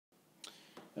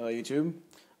Hello YouTube.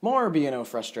 More B&O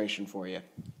frustration for you.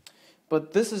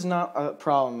 But this is not a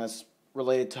problem that's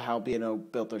related to how B&O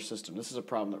built their system. This is a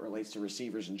problem that relates to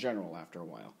receivers in general after a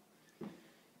while.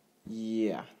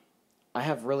 Yeah. I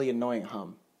have really annoying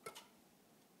hum.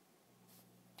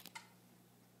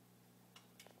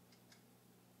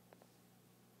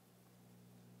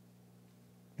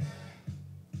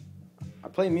 I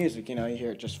play music, you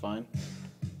hear it just fine.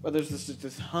 But there's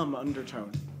this hum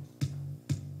undertone.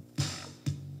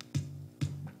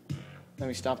 Let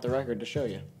me stop the record to show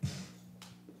you.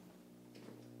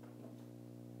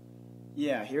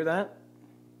 Yeah, hear that?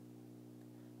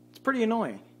 It's pretty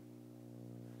annoying.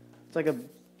 It's like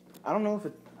I don't know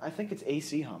if I think it's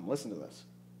AC hum. Listen to this.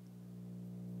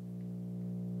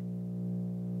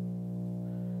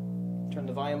 Turn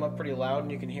the volume up pretty loud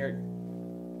and you can hear it.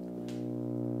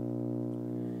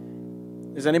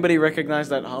 Does anybody recognize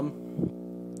that hum?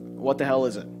 What the hell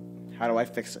is it? How do I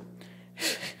fix it?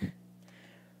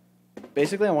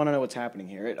 Basically, I want to know what's happening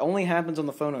here. It only happens on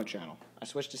the phono channel. I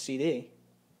switched to CD.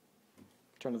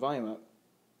 Turn the volume up.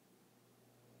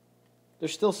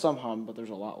 There's still some hum, but there's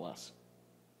a lot less.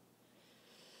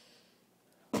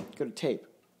 Go to tape.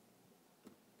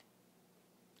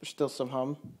 There's still some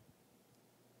hum,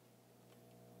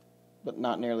 but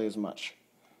not nearly as much.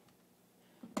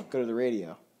 Go to the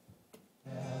radio.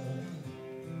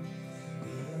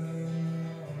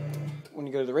 When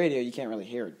you go to the radio, you can't really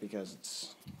hear it because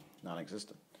it's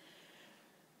non-existent.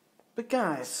 But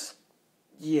guys,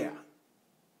 yeah,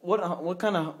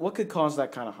 what could cause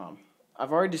that kind of hum?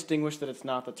 I've already distinguished that it's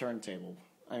not the turntable.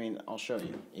 I mean, I'll show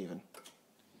you even.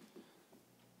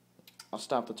 I'll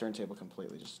stop the turntable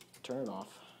completely. Just turn it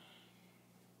off.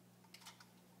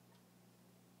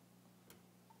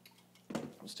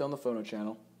 I'm still on the phono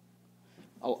channel.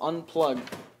 I'll unplug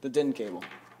the DIN cable.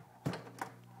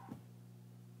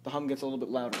 The hum gets a little bit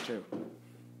louder too.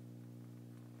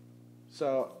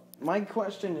 So, my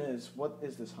question is, what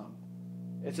is this hum?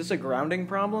 Is this a grounding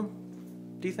problem,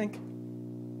 do you think?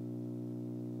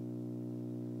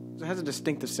 It has a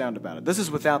distinctive sound about it. This is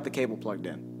without the cable plugged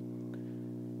in.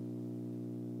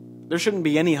 There shouldn't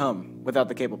be any hum without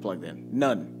the cable plugged in.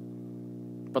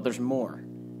 None. But there's more.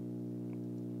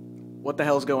 What the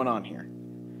hell's going on here?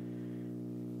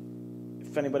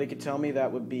 If anybody could tell me,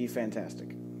 that would be fantastic.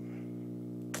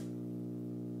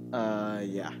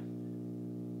 Yeah.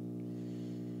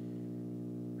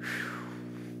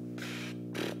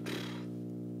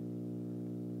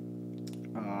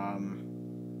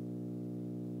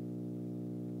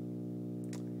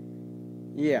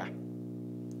 Yeah.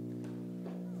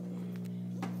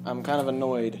 I'm kind of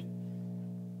annoyed.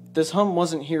 This hum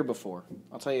wasn't here before.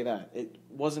 I'll tell you that. It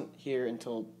wasn't here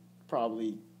until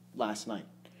probably last night.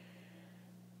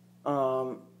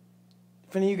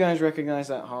 If any of you guys recognize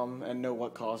that hum and know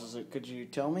what causes it, could you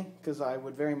tell me? Because I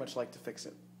would very much like to fix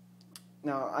it.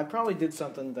 Now, I probably did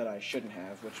something that I shouldn't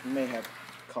have, which may have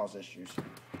caused issues.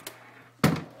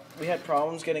 We had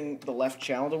problems getting the left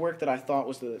channel to work that I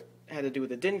thought had to do with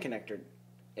the DIN connector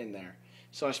in there.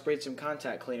 So I sprayed some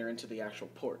contact cleaner into the actual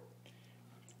port.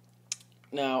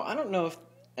 Now, I don't know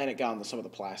and it got into some of the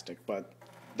plastic, but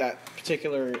that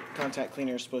particular contact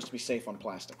cleaner is supposed to be safe on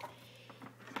plastic.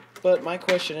 But my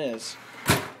question is,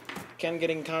 can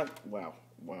getting contact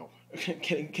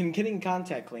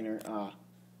cleaner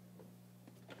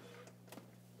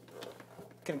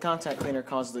can contact cleaner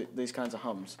cause these kinds of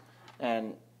hums?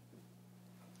 And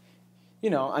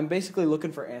I'm basically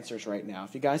looking for answers right now.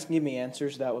 If you guys can give me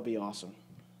answers, that would be awesome.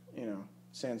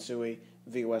 Sansui,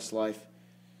 VOS Life,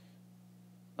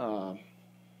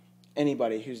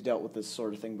 anybody who's dealt with this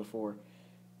sort of thing before.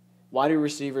 Why do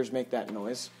receivers make that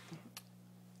noise?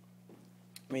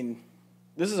 I mean,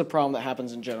 this is a problem that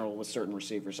happens in general with certain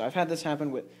receivers. I've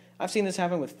seen this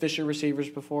happen with Fisher receivers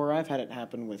before. I've had it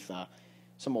happen with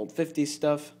some old 50s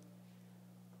stuff.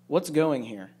 What's going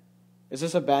here? Is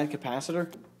this a bad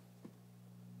capacitor?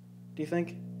 Do you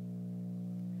think?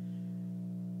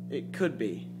 It could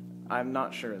be. I'm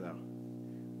not sure, though.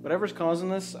 Whatever's causing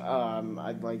this,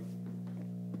 I'd like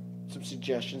some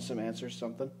suggestions, some answers,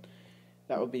 something.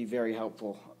 That would be very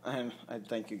helpful, and I'd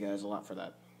thank you guys a lot for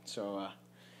that. So,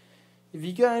 if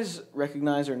you guys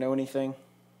recognize or know anything,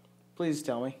 please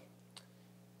tell me.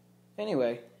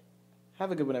 Anyway,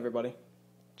 have a good one, everybody.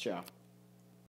 Ciao.